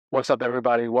What's up,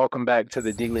 everybody? Welcome back to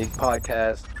the D League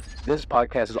podcast. This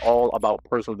podcast is all about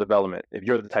personal development. If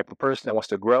you're the type of person that wants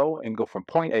to grow and go from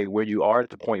point A, where you are,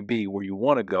 to point B, where you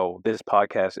want to go, this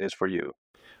podcast is for you.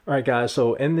 All right, guys.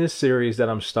 So, in this series that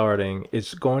I'm starting,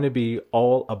 it's going to be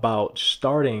all about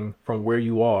starting from where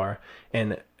you are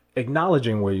and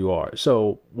acknowledging where you are.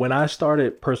 So, when I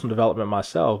started personal development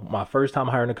myself, my first time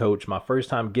hiring a coach, my first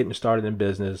time getting started in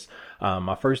business,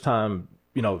 my first time,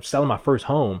 selling my first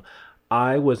home,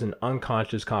 I was an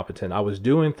unconscious competent. I was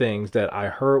doing things that I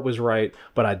heard was right,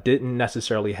 but I didn't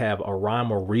necessarily have a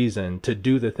rhyme or reason to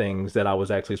do the things that I was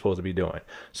actually supposed to be doing.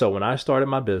 So, when I started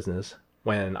my business,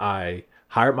 when I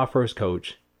hired my first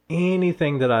coach,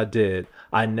 anything that I did,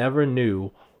 I never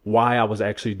knew why I was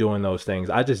actually doing those things.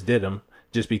 I just did them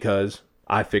just because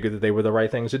I figured that they were the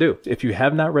right things to do. If you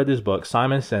have not read this book,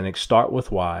 Simon Sinek, Start With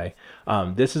Why,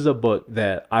 this is a book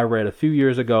that I read a few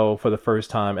years ago for the first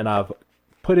time, and I've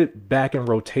put it back in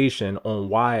rotation on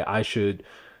why I should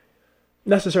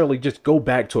necessarily just go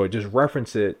back to it, just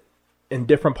reference it in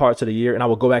different parts of the year, and I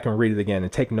will go back and read it again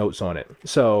and take notes on it.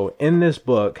 So in this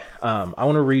book, I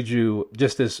want to read you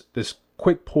just this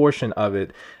quick portion of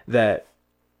it that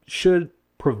should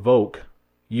provoke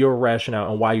your rationale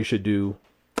and why you should do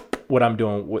what I'm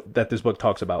doing, that this book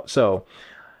talks about. So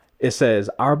it says,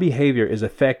 our behavior is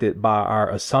affected by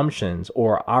our assumptions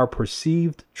or our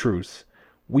perceived truths.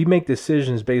 We make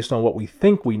decisions based on what we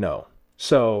think we know.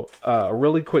 So a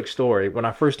really quick story. When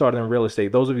I first started in real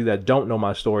estate, those of you that don't know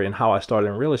my story and how I started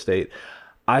in real estate,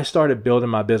 I started building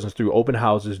my business through open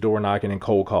houses, door knocking, and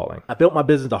cold calling. I built my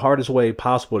business the hardest way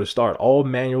possible to start, all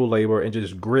manual labor and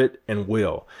just grit and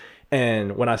will.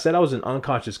 And when I said I was an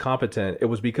unconscious competent, it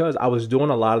was because I was doing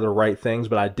a lot of the right things,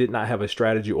 but I did not have a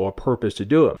strategy or a purpose to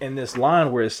do it. In this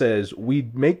line where it says, we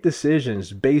make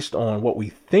decisions based on what we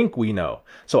think we know.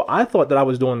 So I thought that I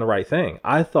was doing the right thing.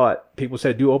 I thought people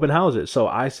said do open houses. So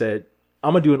I said,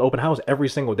 I'm going to do an open house every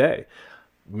single day.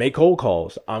 Make cold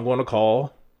calls. I'm going to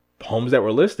call homes that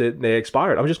were listed, they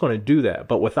expired. I'm just going to do that.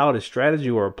 But without a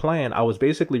strategy or a plan, I was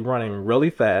basically running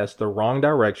really fast, the wrong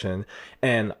direction.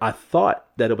 And I thought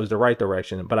that it was the right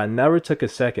direction, but I never took a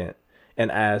second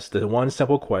and asked the one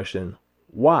simple question,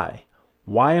 why?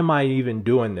 Why am I even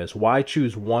doing this? Why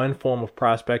choose one form of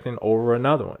prospecting over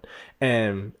another one?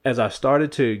 And as I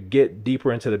started to get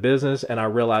deeper into the business and I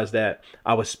realized that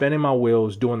I was spinning my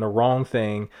wheels, doing the wrong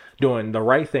thing, doing the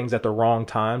right things at the wrong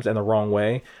times and the wrong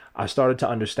way, I started to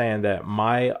understand that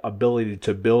my ability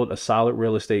to build a solid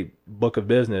real estate book of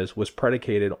business was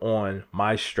predicated on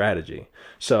my strategy.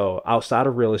 So outside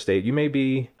of real estate, you may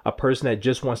be a person that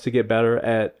just wants to get better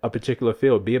at a particular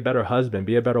field, be a better husband,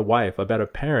 be a better wife, a better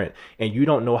parent, and you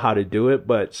don't know how to do it,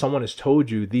 but someone has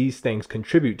told you these things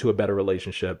contribute to a better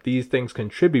relationship. These things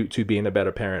contribute to being a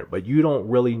better parent, but you don't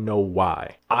really know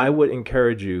why. I would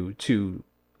encourage you to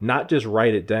not just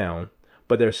write it down,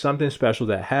 but there's something special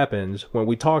that happens when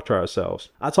we talk to ourselves.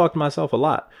 I talk to myself a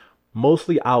lot,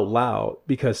 mostly out loud,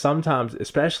 because sometimes,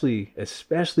 especially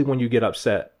when you get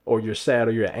upset or you're sad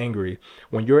or you're angry,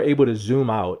 when you're able to zoom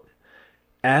out,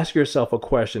 ask yourself a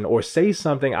question or say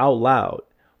something out loud,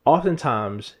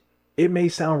 oftentimes it may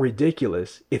sound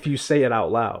ridiculous if you say it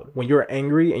out loud. When you're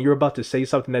angry and you're about to say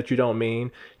something that you don't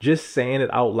mean, just saying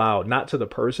it out loud, not to the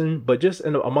person, but just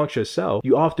amongst yourself,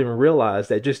 you often realize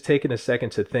that just taking a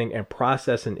second to think and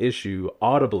process an issue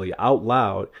audibly out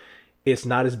loud, it's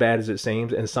not as bad as it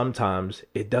seems. And sometimes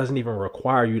it doesn't even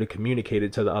require you to communicate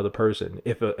it to the other person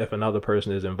if another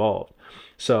person is involved.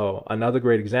 So another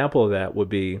great example of that would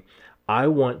be, I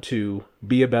want to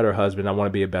be a better husband. I want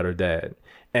to be a better dad.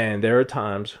 And there are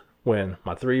times when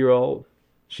my 3-year-old,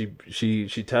 she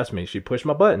tests me, she pushed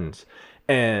my buttons.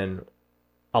 And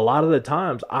a lot of the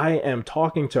times I am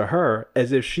talking to her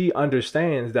as if she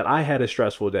understands that I had a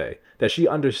stressful day, that she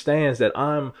understands that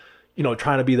I'm,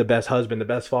 trying to be the best husband, the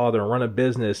best father, and run a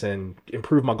business and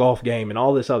improve my golf game and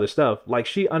all this other stuff. Like,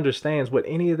 she understands what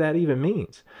any of that even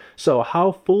means. So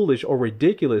how foolish or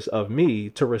ridiculous of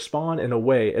me to respond in a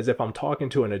way as if I'm talking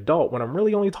to an adult when I'm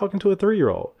really only talking to a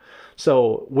 3-year-old.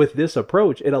 So with this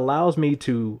approach, it allows me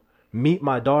to meet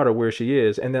my daughter where she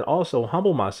is, and then also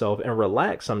humble myself and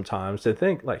relax sometimes to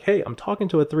think like, hey, I'm talking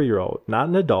to a 3-year-old, not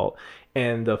an adult.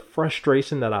 And the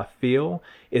frustration that I feel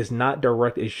is not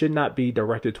direct. It should not be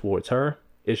directed towards her.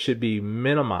 It should be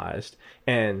minimized.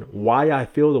 And why I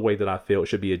feel the way that I feel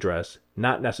should be addressed,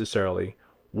 not necessarily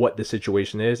what the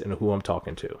situation is and who I'm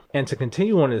talking to. And to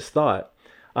continue on this thought,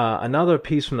 another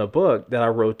piece from the book that I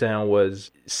wrote down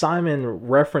was Simon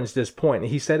referenced this point,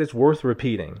 and he said it's worth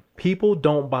repeating. People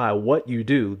don't buy what you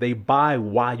do, they buy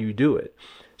why you do it.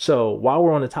 So while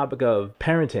we're on the topic of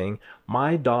parenting,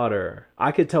 my daughter,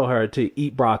 I could tell her to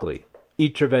eat broccoli,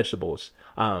 eat your vegetables.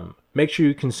 Make sure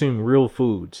you consume real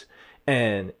foods.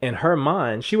 And in her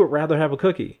mind, she would rather have a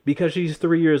cookie because she's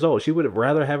 3 years old. She would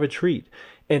rather have a treat.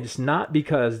 And it's not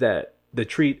because that the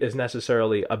treat is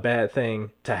necessarily a bad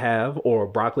thing to have, or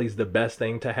broccoli's the best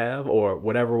thing to have, or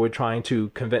whatever we're trying to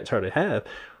convince her to have.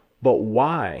 But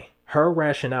why? Her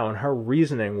rationale and her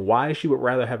reasoning why she would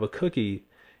rather have a cookie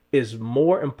is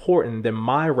more important than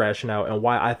my rationale and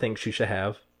why I think she should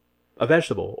have a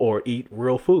vegetable or eat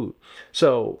real food.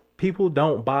 So people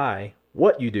don't buy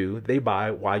what you do, they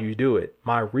buy why you do it.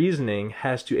 My reasoning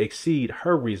has to exceed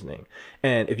her reasoning.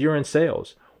 And if you're in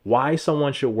sales, why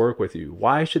someone should work with you,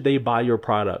 why should they buy your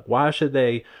product, why should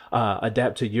they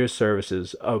adapt to your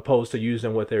services opposed to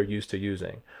using what they're used to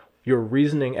using? Your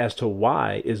reasoning as to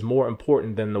why is more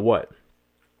important than the what.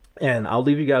 And I'll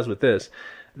leave you guys with this.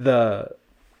 The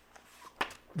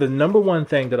number one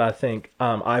thing that I think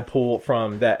I pulled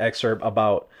from that excerpt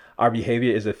about our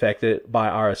behavior is affected by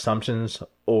our assumptions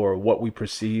or what we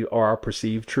perceive or our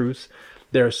perceived truths.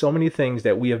 There are so many things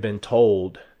that we have been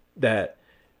told that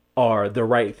are the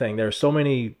right thing. There are so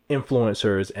many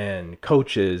influencers and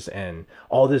coaches and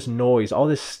all this noise, all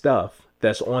this stuff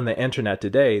that's on the internet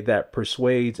today that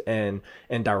persuades and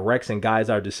directs and guides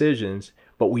our decisions,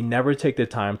 but we never take the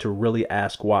time to really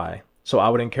ask why. So I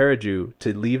would encourage you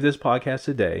to leave this podcast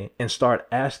today and start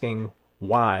asking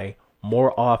why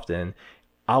more often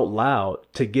out loud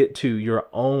to get to your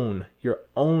own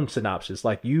synopsis.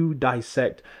 Like you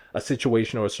dissect a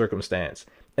situation or a circumstance.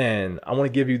 And I want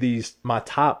to give you my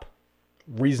top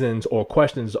reasons or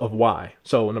questions of why.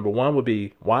 So number one would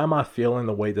be, why am I feeling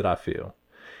the way that I feel?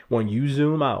 When you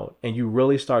zoom out and you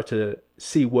really start to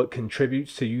see what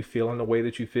contributes to you feeling the way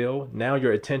that you feel, now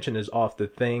your attention is off the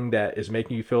thing that is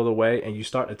making you feel the way, and you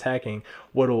start attacking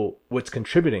what's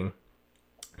contributing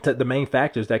to the main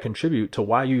factors that contribute to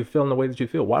why you're feeling the way that you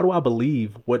feel. Why do I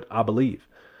believe what I believe?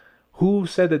 Who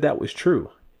said that was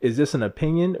true? Is this an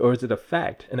opinion or is it a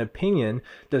fact? An opinion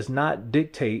does not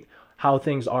dictate how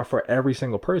things are for every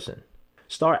single person.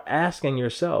 Start asking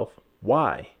yourself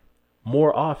why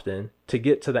more often to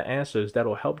get to the answers that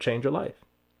will help change your life.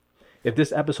 If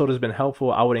this episode has been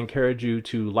helpful, I would encourage you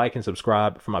to like and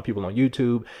subscribe for my people on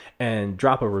YouTube and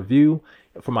drop a review.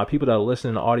 For my people that are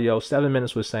listening to audio, 7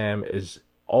 Minutes with Sam is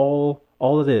all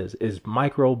it is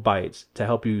micro bites to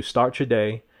help you start your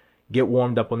day, get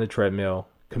warmed up on the treadmill,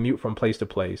 commute from place to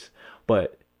place.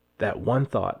 But that one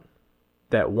thought,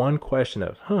 that one question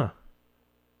of,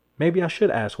 maybe I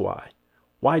should ask why.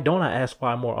 Why don't I ask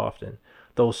why more often?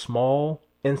 Those small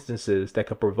instances that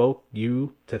could provoke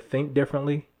you to think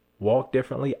differently, walk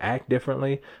differently, act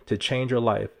differently, to change your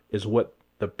life is what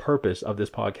the purpose of this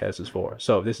podcast is for.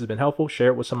 So if this has been helpful, share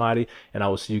it with somebody, and I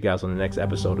will see you guys on the next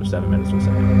episode of 7 Minutes with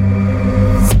Sam.